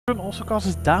also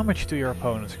causes damage to your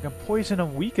opponents and can poison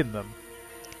and weaken them.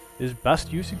 It is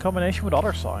best used in combination with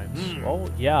other signs. Well,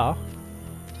 yeah.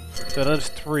 So that is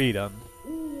 3 then.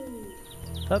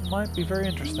 That might be very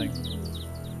interesting.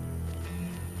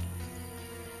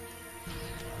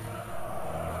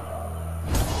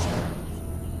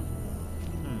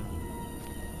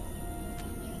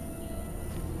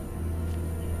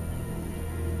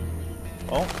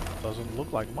 Well, doesn't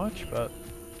look like much, but...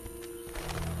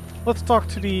 Let's talk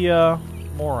to the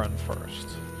Moran first.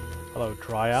 Hello,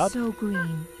 Dryad. So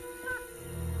green.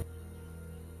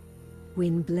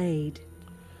 Windblade.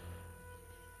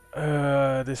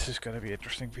 This is gonna be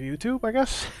interesting for YouTube, I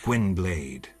guess.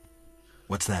 Windblade.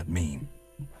 What's that mean?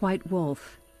 White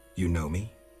wolf. You know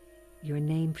me? Your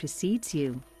name precedes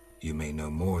you. You may know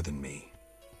more than me.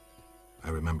 I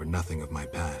remember nothing of my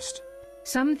past.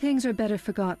 Some things are better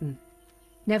forgotten.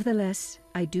 Nevertheless,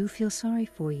 I do feel sorry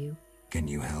for you. Can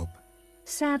you help?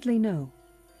 Sadly, no.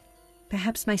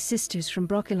 Perhaps my sisters from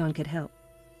Brokilon could help,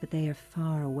 but they are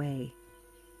far away.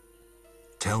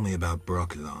 Tell me about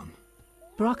Brokilon.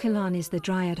 Brokilon is the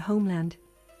Dryad homeland,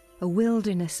 a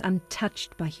wilderness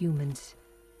untouched by humans.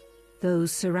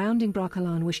 Those surrounding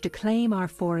Brokilon wish to claim our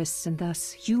forests, and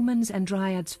thus humans and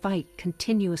Dryads fight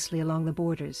continuously along the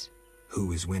borders.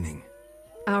 Who is winning?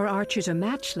 Our archers are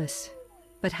matchless,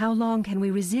 but how long can we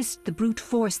resist the brute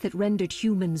force that rendered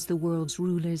humans the world's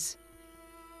rulers?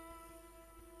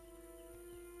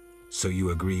 So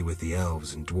you agree with the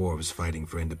elves and dwarves fighting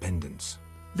for independence?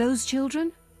 Those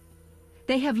children?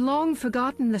 They have long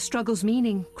forgotten the struggle's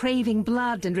meaning, craving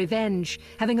blood and revenge,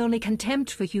 having only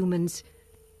contempt for humans.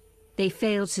 They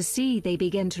fail to see they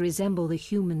begin to resemble the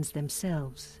humans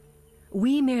themselves.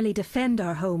 We merely defend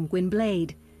our home,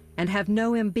 Gwynblade, and have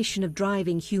no ambition of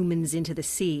driving humans into the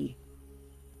sea.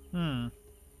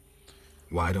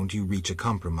 Why don't you reach a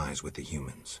compromise with the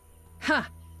humans? Ha!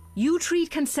 You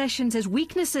treat concessions as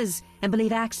weaknesses and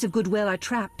believe acts of goodwill are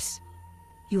traps.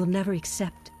 You will never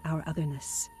accept our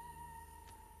otherness.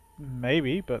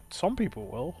 Maybe, but some people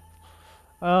will.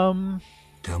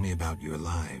 Tell me about your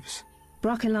lives.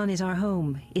 Brokilon is our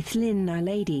home, Ithlin our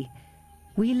lady.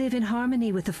 We live in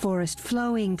harmony with the forest,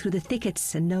 flowing through the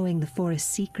thickets and knowing the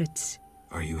forest's secrets.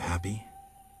 Are you happy?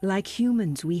 Like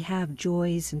humans, we have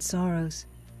joys and sorrows,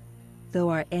 though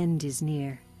our end is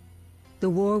near. The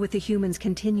war with the humans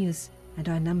continues, and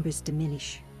our numbers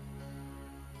diminish.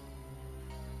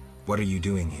 What are you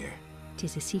doing here?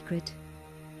 'Tis a secret.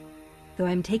 Though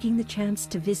I'm taking the chance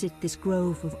to visit this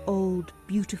grove of old,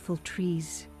 beautiful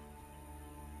trees.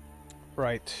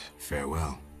 Right.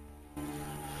 Farewell.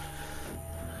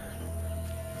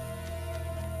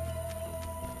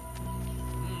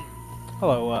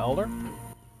 Hello, Elder.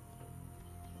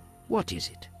 What is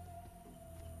it?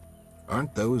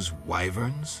 Aren't those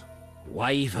wyverns?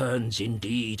 Wyverns,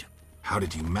 indeed. How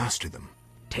did you master them?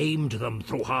 Tamed them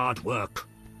through hard work.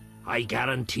 I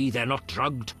guarantee they're not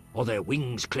drugged or their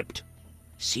wings clipped.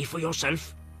 See for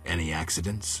yourself. Any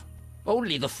accidents?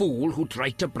 Only the fool who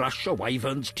tried to brush a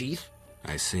wyvern's teeth.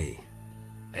 I see.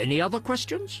 Any other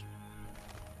questions?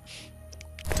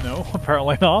 No,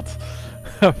 apparently not.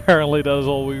 Apparently that is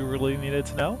all we really needed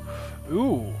to know.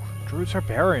 Ooh, Druid's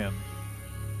Herbarium.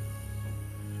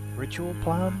 Ritual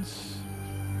plans?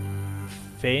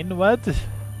 Fainwed?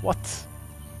 What?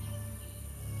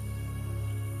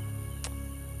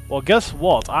 Well, guess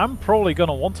what? I'm probably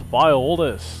gonna want to buy all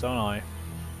this, don't I?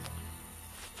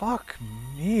 Fuck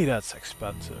me, that's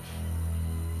expensive.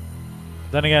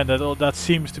 Then again, that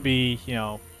seems to be, you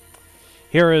know,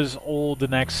 here is all the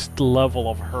next level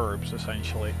of herbs,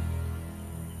 essentially.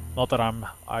 Not that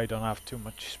I don't have too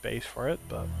much space for it,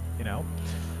 but, you know.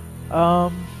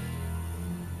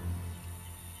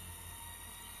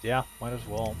 Yeah, might as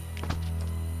well.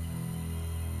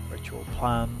 Ritual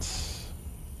plants.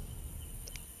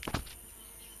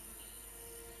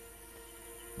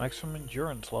 Maximum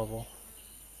endurance level.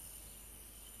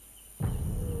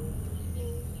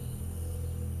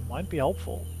 Might be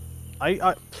helpful.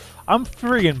 I'm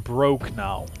friggin' broke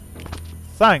now.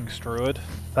 Thanks, Druid.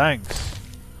 Thanks.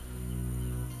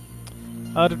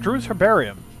 The Druid's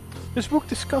Herbarium. This book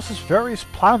discusses various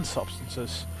plant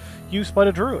substances used by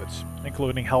the Druids,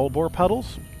 including hellebore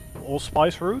petals,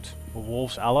 allspice root,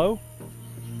 wolf's aloe,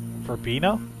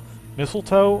 verbena,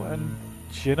 mistletoe, and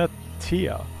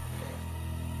ginatea.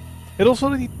 It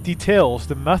also details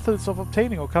the methods of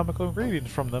obtaining alchemical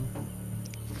ingredients from them.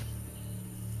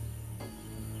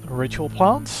 Ritual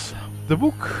plants. The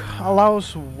book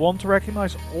allows one to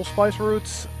recognize allspice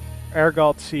roots,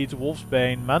 ergot seeds,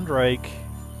 wolfsbane, mandrake,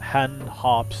 hen,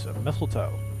 hops, and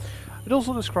mistletoe. It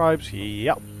also describes,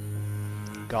 yep,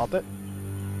 got it.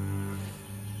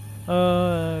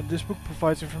 This book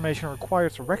provides information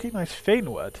required to recognize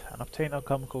Feyenoord and obtain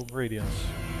alchemical ingredients.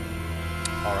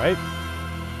 Alright.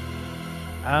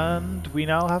 And we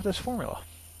now have this formula.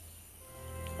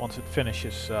 Once it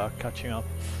finishes catching up.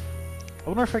 I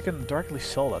wonder if I can directly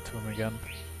sell that to him again.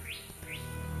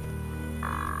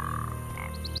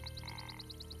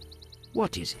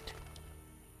 What is it?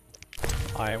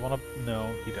 I wanna...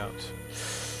 No, you don't.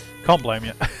 Can't blame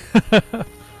you.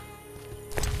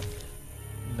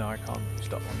 No, I can't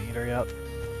stop one either yet.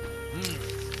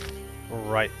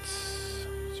 Right.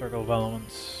 Circle of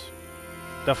Elements.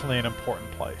 Definitely an important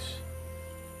place.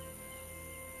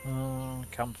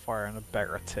 Campfire and a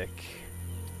beggar tick.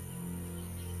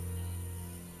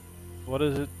 What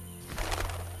is it?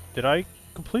 Did I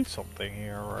complete something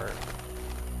here, or...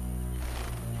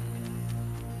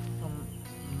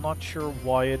 I'm not sure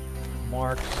why it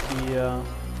marks the,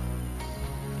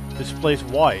 displays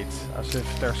white, as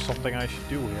if there's something I should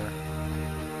do here.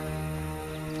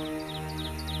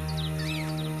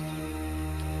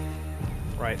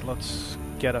 Right, let's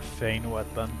get a Feyenoord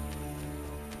then.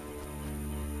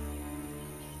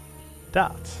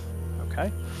 That.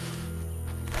 Okay.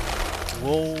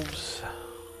 Wolves.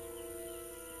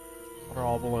 Water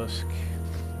obelisk.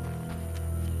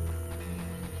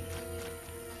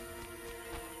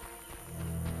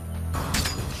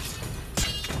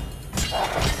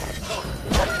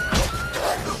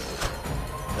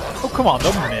 Oh, come on,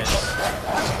 don't miss.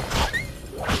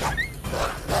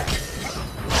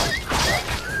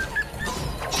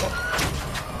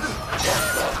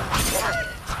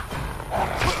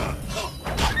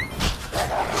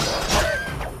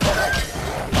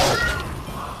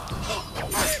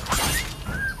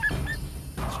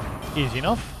 Easy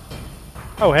enough.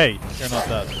 Oh, hey, you're not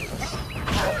dead.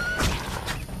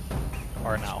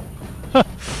 Or now.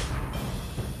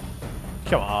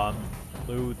 Come on.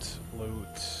 Loot, loot.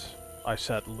 I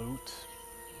said loot.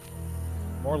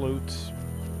 More loot.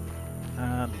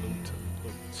 And loot,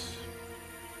 loot.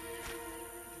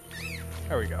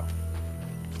 There we go.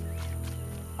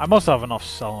 I must have enough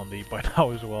Salendy by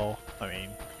now as well. I mean,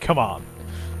 come on.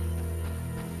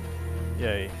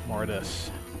 Yay, more of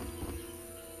this.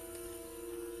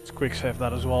 Let's quick save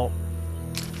that as well.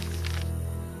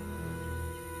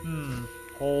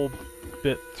 Whole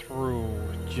bit through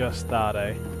just that,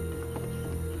 eh?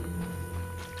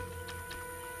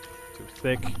 Too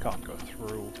thick, can't go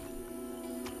through.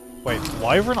 Wait,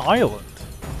 Wyvern Island?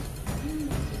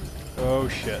 Oh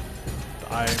shit.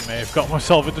 I may have got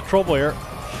myself into trouble here.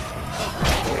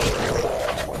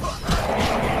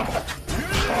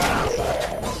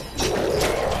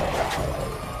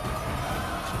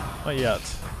 Not yet.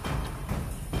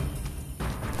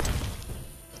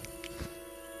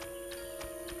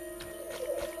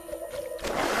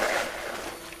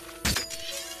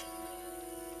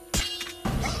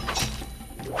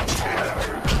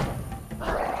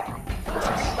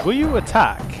 Will you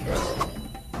attack?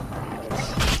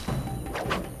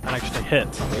 And actually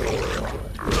hit?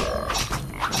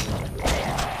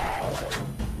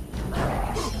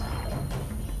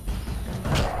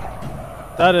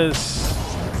 That is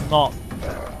not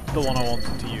the one I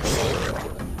wanted to use.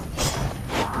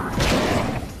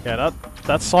 Yeah,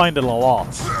 that signed it a lot.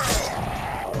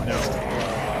 No,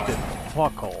 did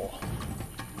fuck all.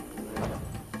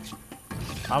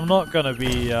 I'm not gonna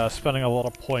be spending a lot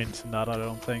of points in that, I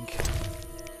don't think.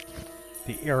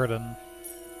 The Iriden.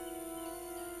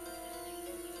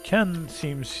 Ken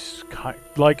seems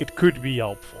like it could be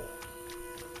helpful.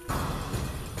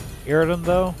 Iriden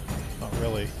though? Not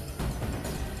really.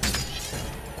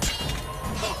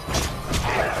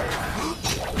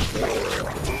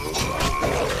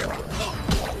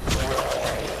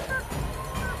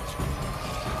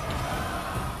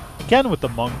 Again with the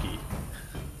monkey.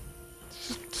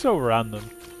 So random.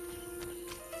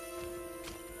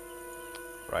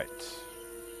 Right.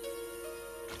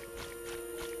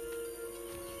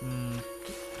 You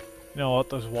know what?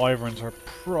 Those wyverns are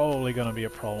probably gonna be a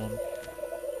problem.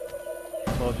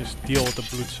 So I'll just deal with the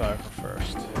Bloodsuiker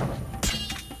first.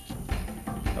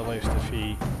 At least if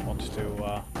he wants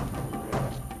to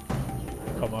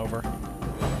come over.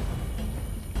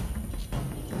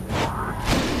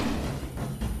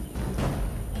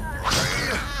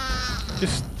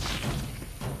 Just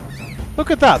look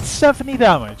at that, 70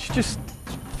 damage, just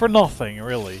for nothing,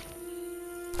 really.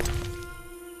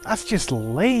 That's just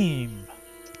lame.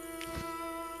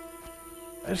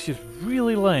 That's just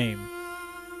really lame.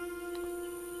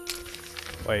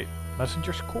 Wait,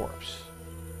 Messenger's corpse.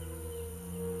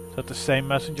 Is that the same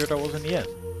messenger that was in the inn?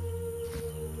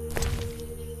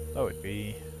 That would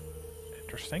be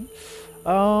interesting.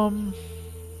 I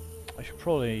should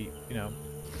probably, you know,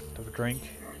 Have a drink.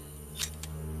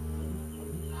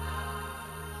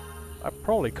 I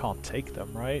probably can't take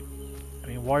them, right? I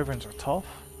mean, wyverns are tough,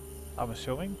 I'm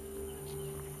assuming.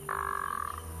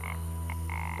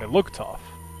 They look tough.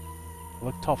 They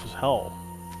look tough as hell.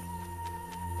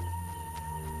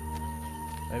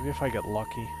 Maybe if I get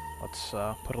lucky. Let's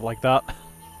put it like that.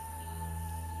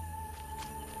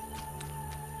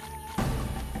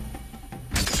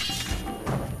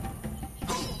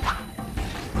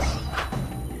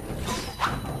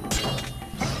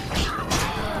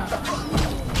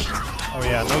 Oh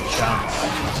yeah, no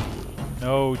chance.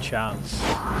 No chance.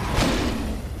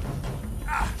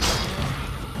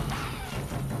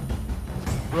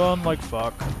 Run like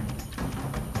fuck.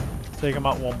 Take them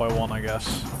out one by one, I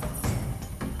guess.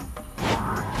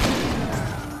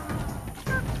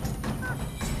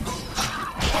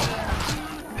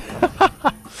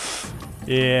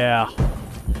 Yeah.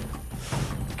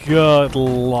 Good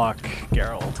luck,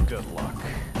 Geralt. Good luck.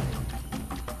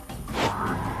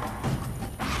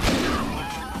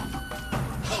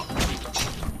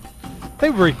 They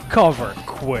recover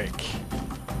quick.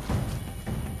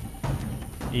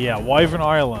 Yeah, Wyvern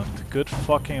Island. Good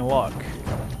fucking luck.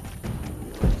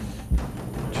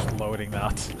 Just loading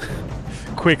that.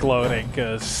 Quick loading,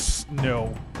 because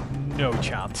no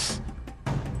chance.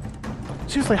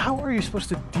 Seriously, how are you supposed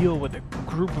to deal with a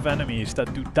group of enemies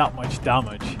that do that much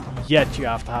damage, yet you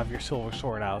have to have your silver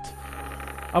sword out?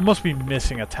 I must be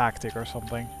missing a tactic or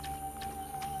something.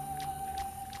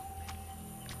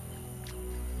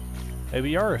 Maybe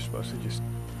you are supposed to just...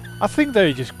 I think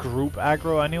they just group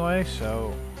aggro anyway,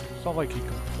 so it's not like you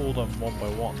can pull them one by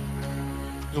one.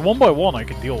 Because one by one I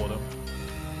can deal with them.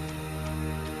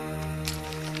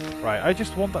 Right, I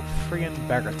just want that friggin'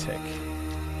 beggar tick.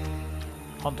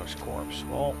 Hunter's corpse.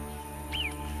 Well,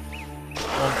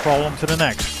 one problem to the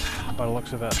next, by the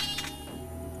looks of it.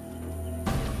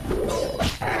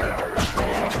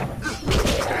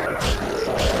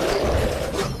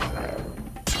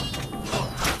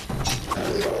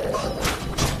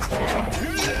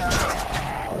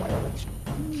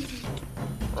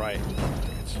 Right,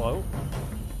 take it slow.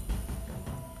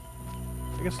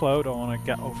 Take it slow, don't want to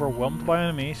get overwhelmed by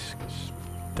enemies, because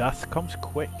death comes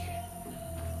quick.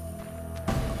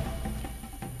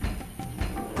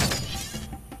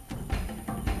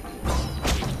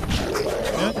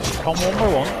 Come one by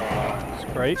one.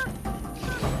 It's great.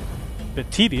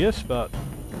 Bit tedious, but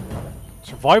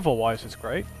survival-wise, it's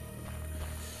great.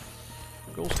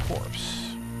 Ghoul's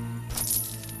corpse.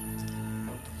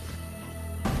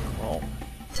 Well.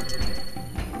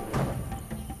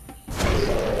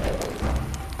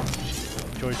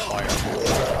 Enjoy fire.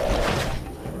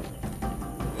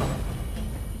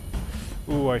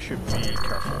 Ooh, I should be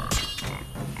careful.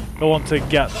 Don't want to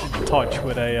get in touch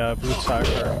with a boot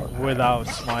cipher without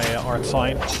my art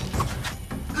sign.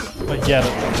 But yet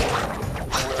at least.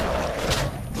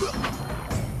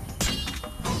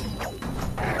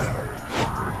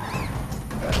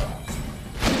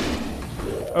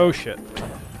 Oh shit.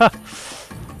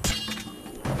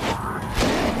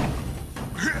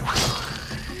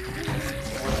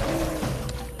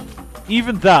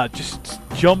 Even that, just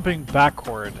jumping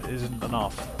backward isn't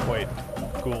enough. Wait,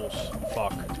 ghouls.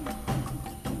 Fuck.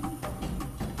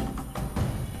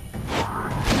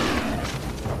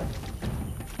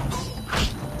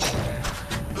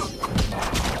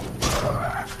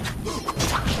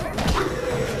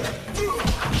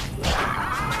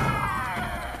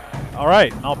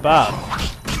 Alright, not bad.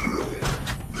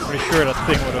 Pretty sure that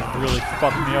thing would have really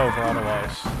fucked me over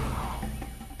otherwise.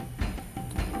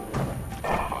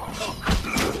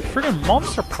 Friggin'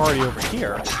 monster party over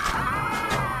here.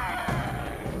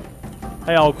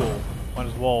 Hey, Algul. Might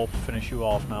as well finish you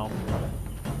off now.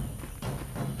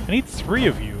 I need 3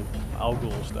 of you,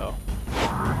 Alguls, though.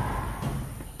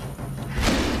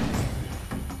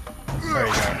 There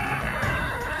you go.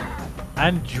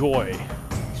 And joy.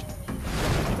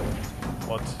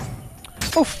 What?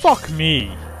 Oh, fuck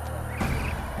me!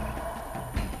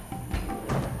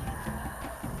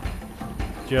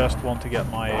 Just want to get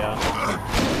my,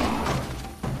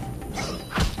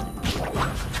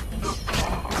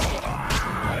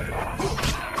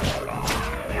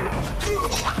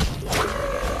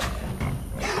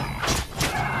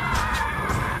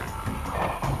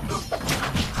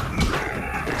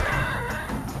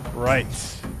 Right.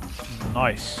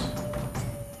 Nice.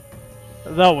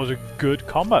 That was a good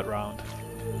combat round.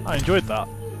 I enjoyed that.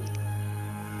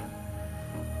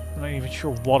 I'm not even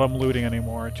sure what I'm looting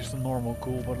anymore, just a normal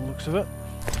ghoul by the looks of it.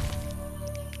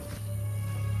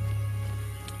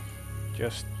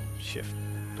 Just shift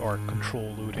or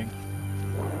control looting.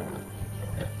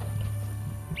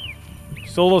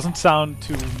 Still doesn't sound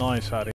too nice, Hattie.